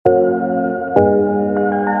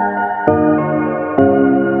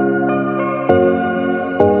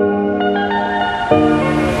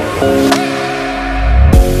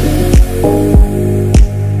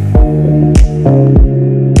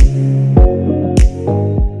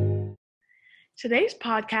Today's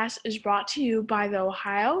podcast is brought to you by the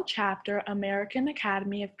Ohio Chapter American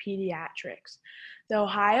Academy of Pediatrics. The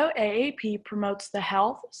Ohio AAP promotes the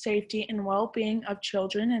health, safety, and well-being of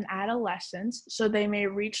children and adolescents so they may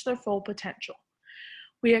reach their full potential.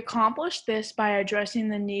 We accomplish this by addressing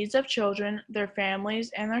the needs of children, their families,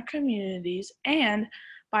 and their communities, and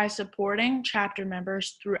by supporting chapter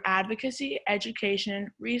members through advocacy, education,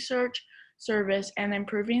 research, service, and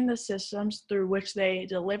improving the systems through which they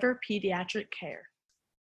deliver pediatric care.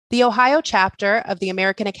 The Ohio chapter of the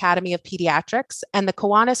American Academy of Pediatrics and the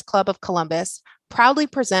Kiwanis Club of Columbus proudly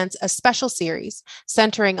presents a special series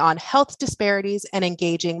centering on health disparities and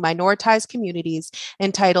engaging minoritized communities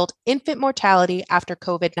entitled Infant Mortality After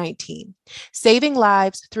COVID-19, Saving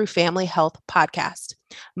Lives Through Family Health podcast.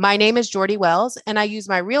 My name is Jordy Wells, and I use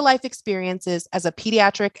my real-life experiences as a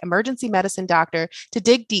pediatric emergency medicine doctor to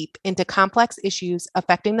dig deep into complex issues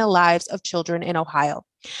affecting the lives of children in Ohio.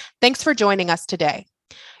 Thanks for joining us today.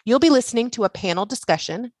 You'll be listening to a panel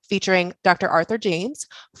discussion featuring Dr. Arthur James,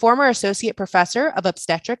 former Associate Professor of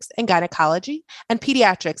Obstetrics and Gynecology and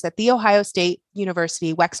Pediatrics at The Ohio State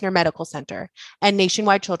University Wexner Medical Center and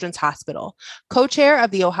Nationwide Children's Hospital, co-chair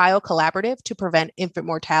of the Ohio Collaborative to Prevent Infant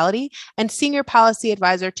Mortality, and Senior Policy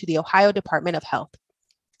Advisor to the Ohio Department of Health.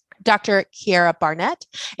 Dr. Kiera Barnett,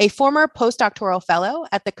 a former postdoctoral fellow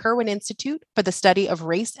at the Kirwan Institute for the Study of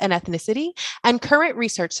Race and Ethnicity and current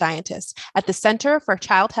research scientist at the Center for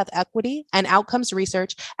Child Health Equity and Outcomes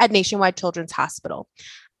Research at Nationwide Children's Hospital.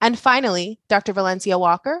 And finally, Dr. Valencia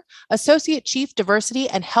Walker, Associate Chief Diversity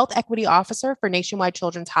and Health Equity Officer for Nationwide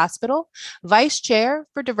Children's Hospital, Vice Chair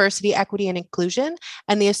for Diversity, Equity, and Inclusion,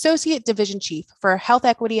 and the Associate Division Chief for Health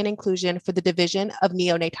Equity and Inclusion for the Division of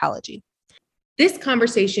Neonatology. This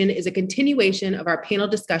conversation is a continuation of our panel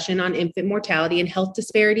discussion on infant mortality and health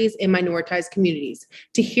disparities in minoritized communities.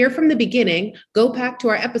 To hear from the beginning, go back to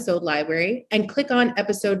our episode library and click on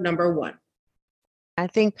episode number 1. I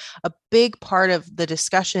think a big part of the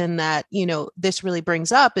discussion that, this really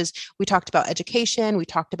brings up is we talked about education, we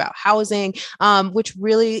talked about housing, which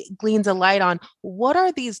really gleans a light on what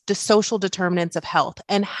are these social determinants of health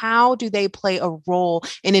and how do they play a role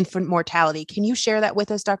in infant mortality? Can you share that with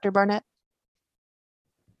us, Dr. Barnett?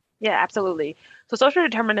 Yeah, absolutely. So social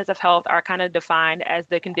determinants of health are kind of defined as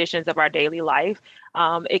the conditions of our daily life.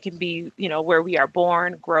 It can be, where we are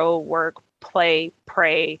born, grow, work, play,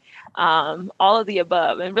 pray, all of the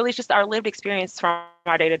above. And really it's just our lived experience from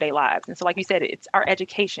our day-to-day lives. And so like you said, it's our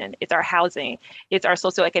education, it's our housing, it's our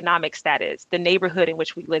socioeconomic status, the neighborhood in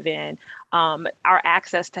which we live in. Our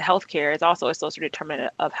access to healthcare is also a social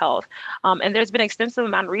determinant of health. And there's been an extensive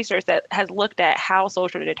amount of research that has looked at how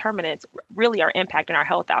social determinants really are impacting our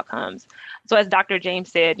health outcomes. So as Dr.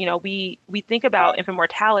 James said, we think about infant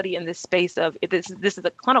mortality in this space of this is a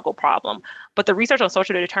clinical problem, but the research on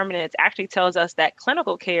social determinants actually tells us that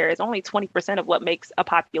clinical care is only 20% of what makes a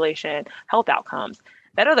population health outcomes.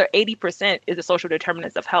 That other 80% is the social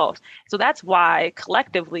determinants of health. So that's why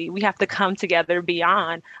collectively we have to come together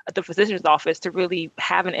beyond the physician's office to really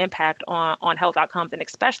have an impact on health outcomes and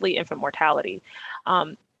especially infant mortality.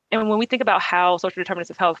 And when we think about how social determinants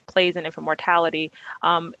of health plays in infant mortality,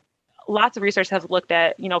 lots of research has looked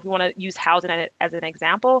at, if we want to use housing as an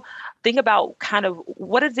example, think about kind of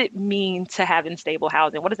what does it mean to have unstable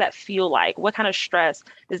housing? What does that feel like? What kind of stress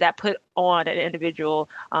does that put on an individual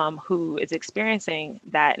who is experiencing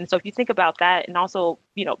that? And so if you think about that and also,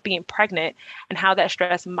 being pregnant and how that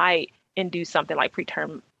stress might induce something like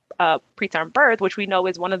preterm birth, which we know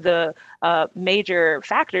is one of the major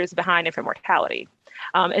factors behind infant mortality.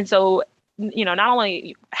 And so, not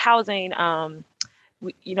only housing,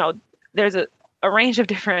 there's a range of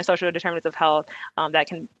different social determinants of health that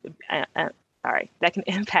can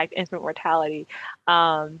impact infant mortality.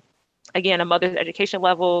 Again, a mother's education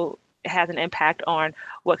level has an impact on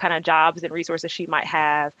what kind of jobs and resources she might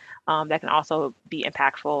have that can also be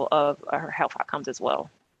impactful of her health outcomes as well.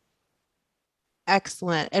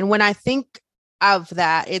 Excellent. And when I think of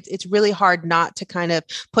that, it's really hard not to kind of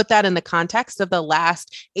put that in the context of the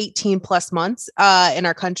last 18 plus months in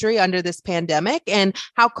our country under this pandemic and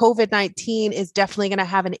how COVID-19 is definitely going to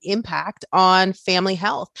have an impact on family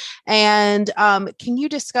health. And can you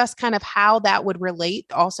discuss kind of how that would relate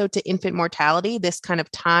also to infant mortality, this kind of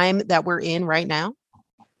time that we're in right now?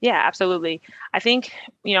 Yeah, absolutely. I think,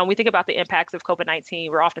 we think about the impacts of COVID-19,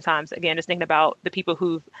 we're oftentimes, again, just thinking about the people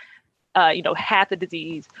who've had the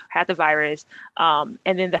disease, had the virus, and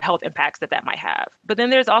then the health impacts that might have. But then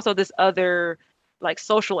there's also this other like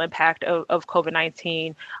social impact of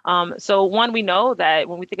COVID-19. So one, we know that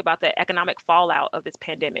when we think about the economic fallout of this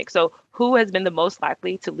pandemic, so who has been the most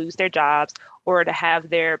likely to lose their jobs or to have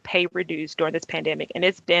their pay reduced during this pandemic? And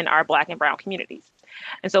it's been our Black and Brown communities.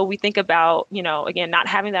 And so we think about, again, not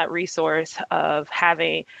having that resource of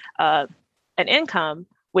having an income,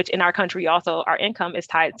 which in our country also, our income is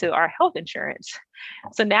tied to our health insurance.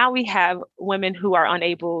 So now we have women who are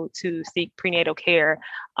unable to seek prenatal care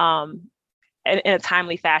in a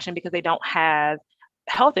timely fashion because they don't have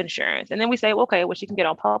health insurance. And then we say, well, okay, well, she can get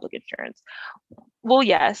on public insurance. Well,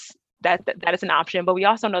 yes, that is an option, but we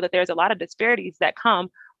also know that there's a lot of disparities that come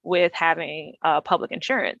with having public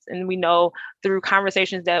insurance. And we know through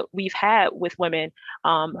conversations that we've had with women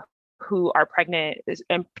who are pregnant,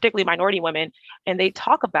 and particularly minority women, and they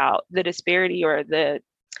talk about the disparity or the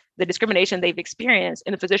discrimination they've experienced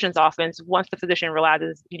in the physician's office once the physician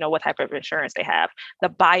realizes, what type of insurance they have, the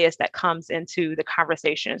bias that comes into the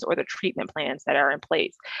conversations or the treatment plans that are in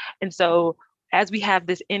place. And so as we have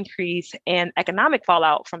this increase in economic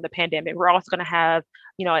fallout from the pandemic, we're also going to have,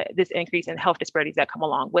 this increase in health disparities that come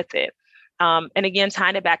along with it. And again,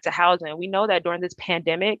 tying it back to housing, we know that during this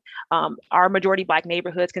pandemic, our majority Black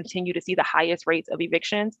neighborhoods continue to see the highest rates of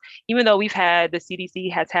evictions. Even though the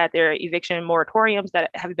CDC has had their eviction moratoriums that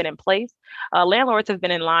have been in place, landlords have been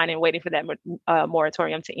in line and waiting for that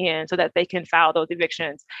moratorium to end so that they can file those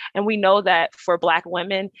evictions. And we know that for Black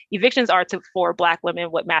women, evictions are for Black women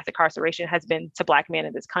what mass incarceration has been to Black men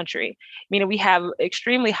in this country. Meaning we have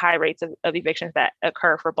extremely high rates of evictions that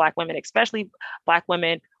occur for Black women, especially Black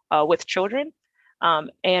women with children.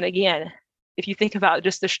 And again, if you think about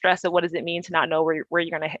just the stress of what does it mean to not know where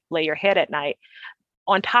you're going to lay your head at night,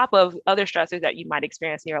 on top of other stressors that you might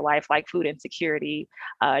experience in your life, like food insecurity,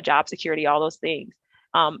 job security, all those things,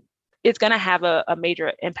 it's going to have a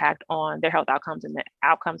major impact on their health outcomes and the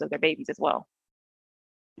outcomes of their babies as well.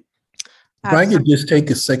 If I could just take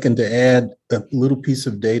a second to add a little piece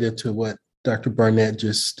of data to what Dr. Barnett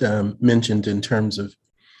just mentioned in terms of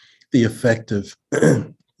the effect of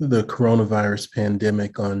the coronavirus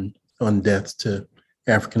pandemic on deaths to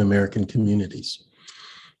African American communities.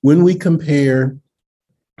 When we compare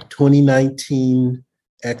 2019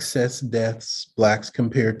 excess deaths, Blacks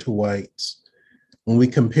compared to whites, when we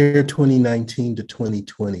compare 2019 to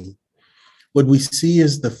 2020, what we see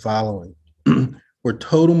is the following. Where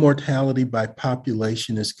total mortality by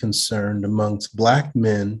population is concerned amongst Black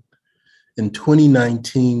men, in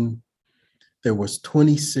 2019, there was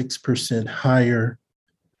 26% higher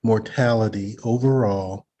mortality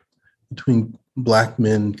overall between Black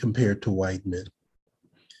men compared to white men.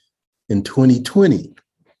 In 2020,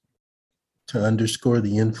 to underscore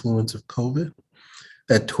the influence of COVID,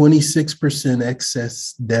 that 26%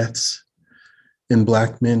 excess deaths in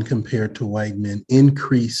Black men compared to white men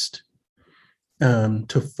increased to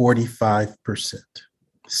 45%.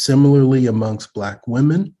 Similarly, amongst Black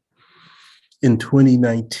women, in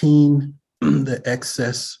 2019, the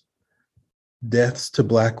excess deaths to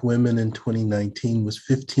Black women in 2019 was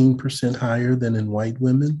 15% higher than in white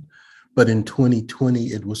women, but in 2020,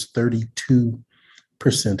 it was 32%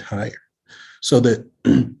 higher. So that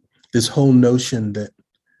this whole notion that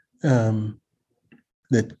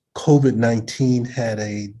that COVID-19 had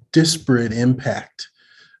a disparate impact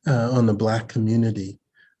on the Black community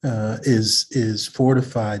is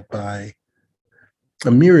fortified by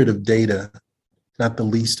a myriad of data, not the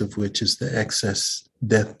least of which is the excess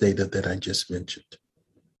death data that I just mentioned.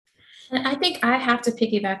 And I think I have to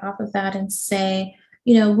piggyback off of that and say,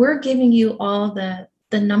 we're giving you all the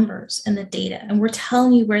numbers and the data, and we're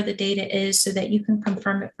telling you where the data is so that you can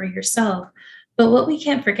confirm it for yourself. But what we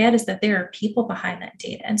can't forget is that there are people behind that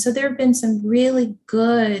data. And so there have been some really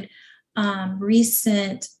good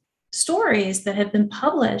recent stories that have been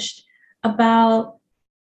published about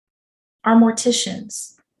our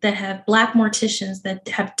morticians that have Black morticians that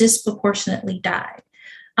have disproportionately died.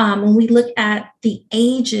 When we look at the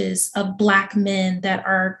ages of Black men that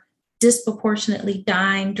are disproportionately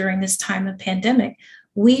dying during this time of pandemic,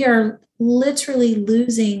 we are literally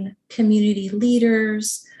losing community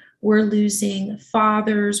leaders, we're losing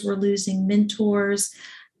fathers, we're losing mentors.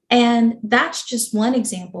 And that's just one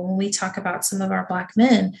example. When we talk about some of our Black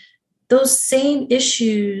men, those same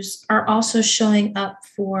issues are also showing up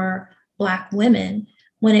for Black women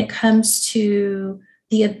when it comes to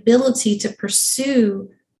the ability to pursue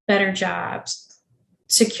better jobs,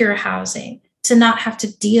 secure housing, to not have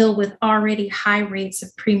to deal with already high rates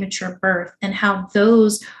of premature birth, and how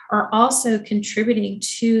those are also contributing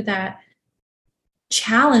to that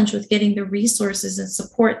challenge with getting the resources and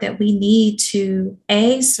support that we need to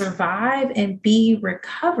A, survive, and B,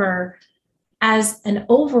 recover as an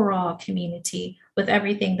overall community with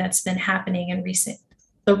everything that's been happening in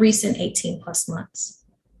the recent 18 plus months.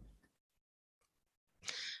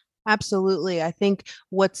 Absolutely. I think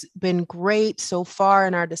what's been great so far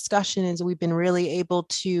in our discussion is we've been really able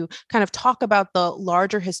to kind of talk about the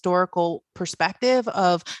larger historical perspective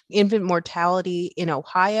of infant mortality in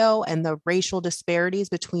Ohio and the racial disparities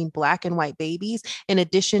between Black and white babies, in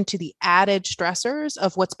addition to the added stressors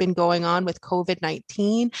of what's been going on with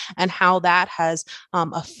COVID-19 and how that has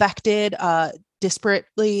affected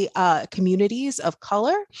disparately communities of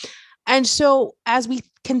color. And so as we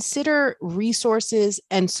consider resources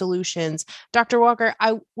and solutions, Dr. Walker,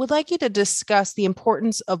 I would like you to discuss the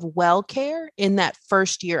importance of well care in that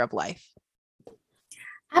first year of life.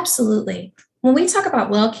 Absolutely. When we talk about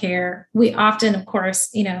well care, we often, of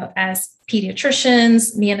course, as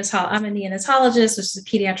pediatricians, I'm a neonatologist, which is a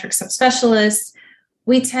pediatric subspecialist,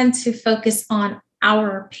 we tend to focus on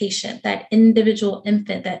our patient, that individual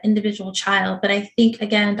infant, that individual child. But I think,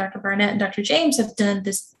 again, Dr. Barnett and Dr. James have done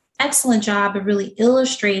this excellent job of really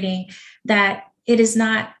illustrating that it is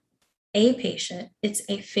not a patient, it's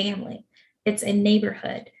a family, it's a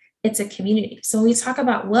neighborhood, it's a community. So when we talk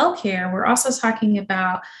about well care, we're also talking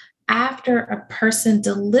about after a person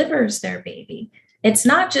delivers their baby. It's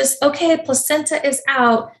not just, okay, placenta is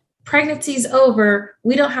out, pregnancy's over,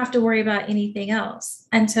 we don't have to worry about anything else.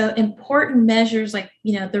 And so important measures like,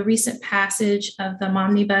 the recent passage of the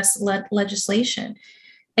omnibus legislation,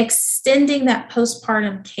 extending that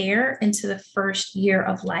postpartum care into the first year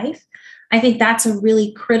of life, I think that's a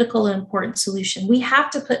really critical and important solution. We have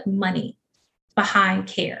to put money behind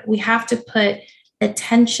care. We have to put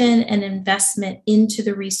attention and investment into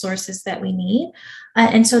the resources that we need.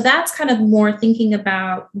 And so that's kind of more thinking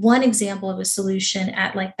about one example of a solution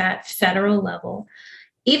at like that federal level.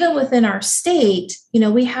 Even within our state,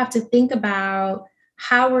 we have to think about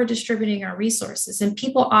how we're distributing our resources. And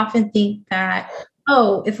people often think that,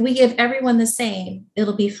 if we give everyone the same,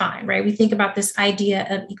 it'll be fine, right? We think about this idea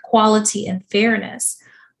of equality and fairness.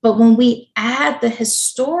 But when we add the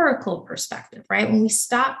historical perspective, right? When we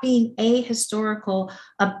stop being ahistorical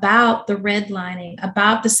about the redlining,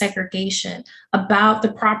 about the segregation, about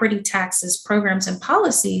the property taxes, programs, and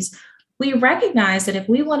policies, we recognize that if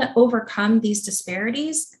we want to overcome these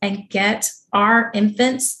disparities and get our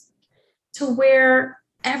infants to where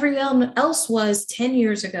everyone else was 10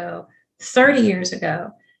 years ago, 30 years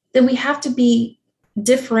ago, then we have to be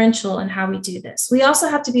differential in how we do this. We also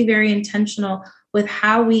have to be very intentional with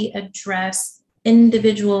how we address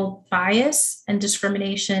individual bias and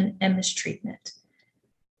discrimination and mistreatment.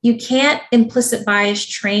 You can't implicit bias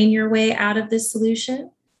train your way out of this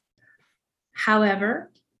solution.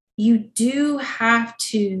 However, you do have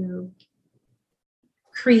to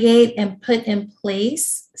create and put in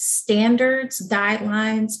place standards,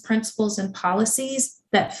 guidelines, principles, and policies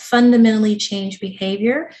that fundamentally change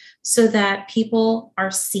behavior so that people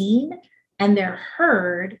are seen and they're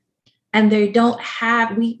heard and they don't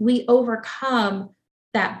have, we overcome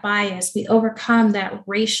that bias, we overcome that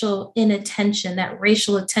racial inattention, that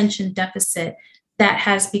racial attention deficit that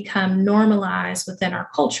has become normalized within our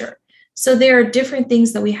culture. So there are different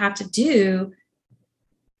things that we have to do,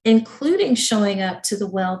 including showing up to the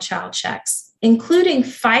well child checks, including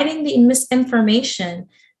fighting the misinformation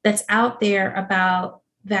that's out there about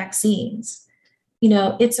vaccines.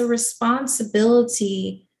 It's a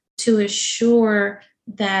responsibility to assure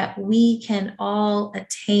that we can all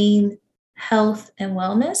attain health and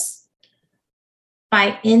wellness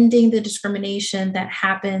by ending the discrimination that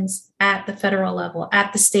happens at the federal level,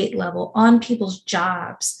 at the state level, on people's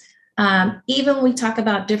jobs. Even when we talk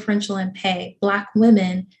about differential in pay, Black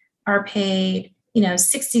women are paid,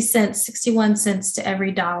 60 cents, 61 cents to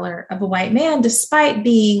every dollar of a white man, despite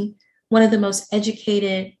being one of the most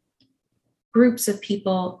educated groups of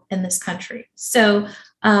people in this country. So,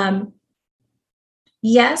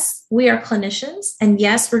 yes, we are clinicians, and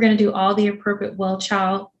yes, we're going to do all the appropriate well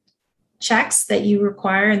child checks that you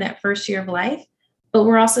require in that first year of life, but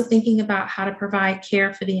we're also thinking about how to provide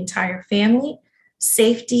care for the entire family,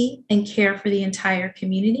 safety and care for the entire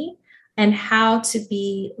community, and how to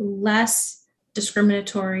be less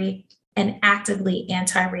discriminatory and actively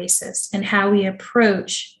anti-racist, and how we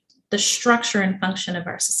approach the structure and function of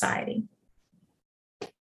our society.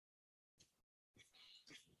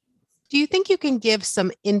 Do you think you can give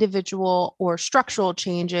some individual or structural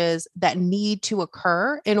changes that need to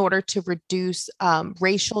occur in order to reduce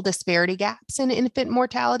racial disparity gaps in infant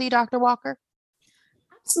mortality, Dr. Walker?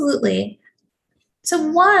 Absolutely. So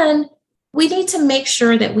one, we need to make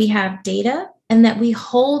sure that we have data and that we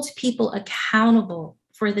hold people accountable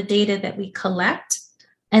for the data that we collect,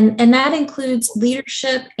 And that includes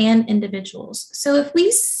leadership and individuals. So if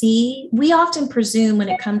we often presume when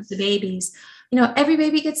it comes to babies, every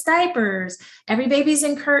baby gets diapers, every baby's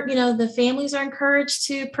encouraged, the families are encouraged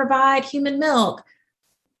to provide human milk.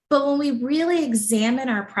 But when we really examine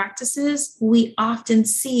our practices, we often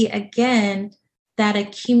see, again, that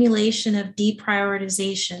accumulation of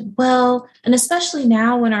deprioritization. Well, and especially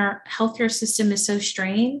now when our healthcare system is so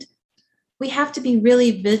strained, we have to be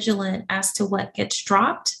really vigilant as to what gets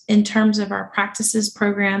dropped in terms of our practices,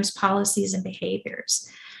 programs, policies, and behaviors.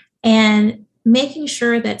 And making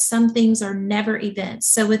sure that some things are never events.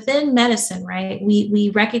 So within medicine, right,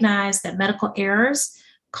 we recognize that medical errors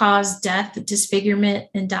cause death, disfigurement,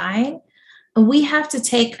 and dying. And we have to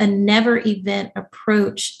take a never event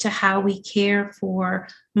approach to how we care for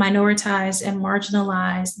minoritized and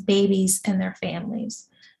marginalized babies and their families.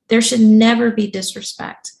 There should never be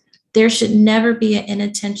disrespect. There should never be an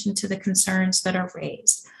inattention to the concerns that are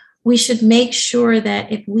raised. We should make sure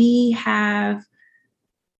that if we have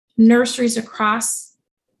nurseries across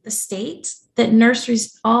the state, that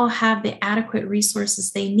nurseries all have the adequate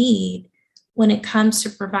resources they need when it comes to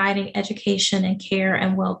providing education and care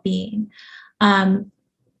and well-being. And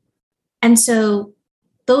so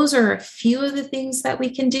those are a few of the things that we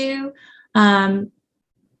can do. And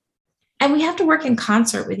we have to work in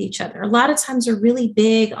concert with each other. A lot of times we're really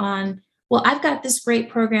big on, well, I've got this great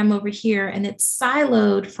program over here and it's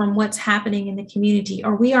siloed from what's happening in the community,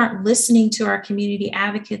 or we aren't listening to our community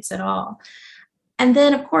advocates at all. And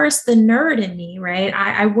then, of course, the nerd in me, right?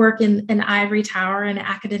 I work in an ivory tower, an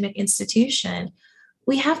academic institution.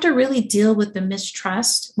 We have to really deal with the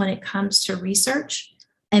mistrust when it comes to research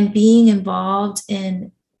and being involved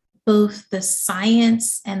in both the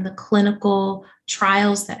science and the clinical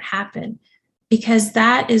trials that happen, because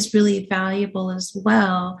that is really valuable as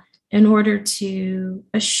well in order to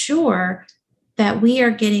assure that we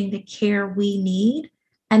are getting the care we need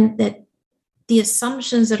and that the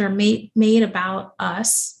assumptions that are made about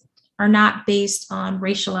us are not based on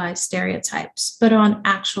racialized stereotypes, but on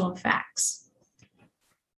actual facts.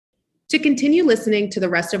 To continue listening to the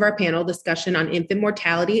rest of our panel discussion on infant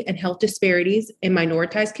mortality and health disparities in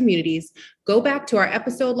minoritized communities, go back to our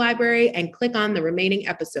episode library and click on the remaining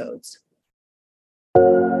episodes.